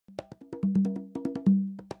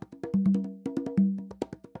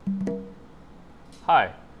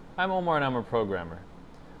Hi, I'm Omar and I'm a programmer.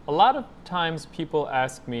 A lot of times people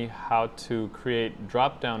ask me how to create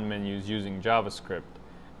drop-down menus using JavaScript.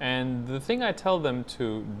 And the thing I tell them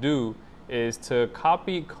to do is to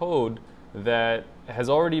copy code that has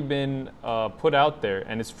already been put out there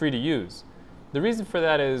and is free to use. The reason for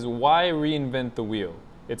that is, why reinvent the wheel?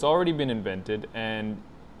 It's already been invented and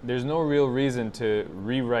there's no real reason to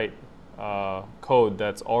rewrite code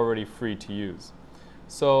that's already free to use.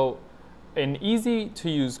 So an easy to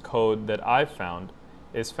use code that I've found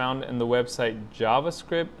is found in the website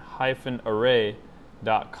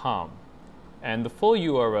javascript-array.com. And the full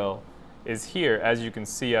URL is here. As you can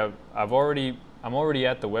see, I'm already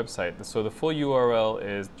at the website. So the full URL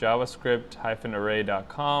is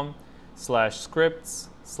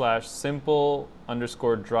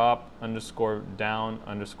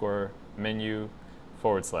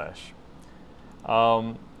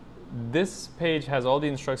This page has all the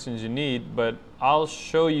instructions you need, but I'll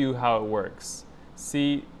show you how it works.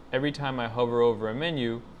 See, every time I hover over a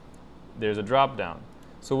menu, there's a drop down.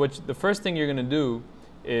 So the first thing you're going to do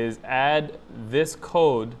is add this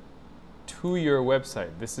code to your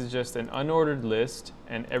website. This is just an unordered list,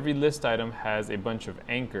 and every list item has a bunch of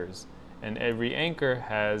anchors. And every anchor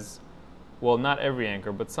has, well, not every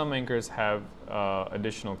anchor, but some anchors have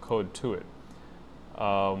additional code to it.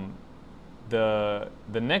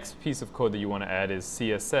 The next piece of code that you want to add is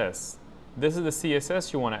CSS. This is the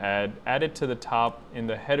CSS you want to add it to the top in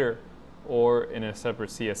the header or in a separate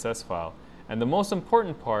CSS file. And the most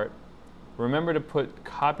important part, remember to put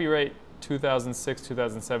copyright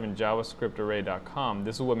 2006-2007 javascript-array.com.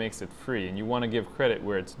 This is what makes it free, and you want to give credit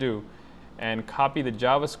where it's due, and copy the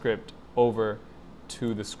JavaScript over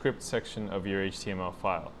to the script section of your HTML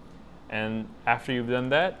file. And after you've done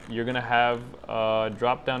that, you're going to have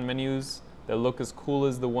drop-down menus that look as cool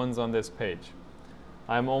as the ones on this page.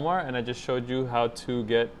 I'm Omar, and I just showed you how to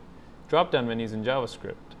get drop-down menus in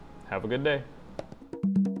JavaScript. Have a good day.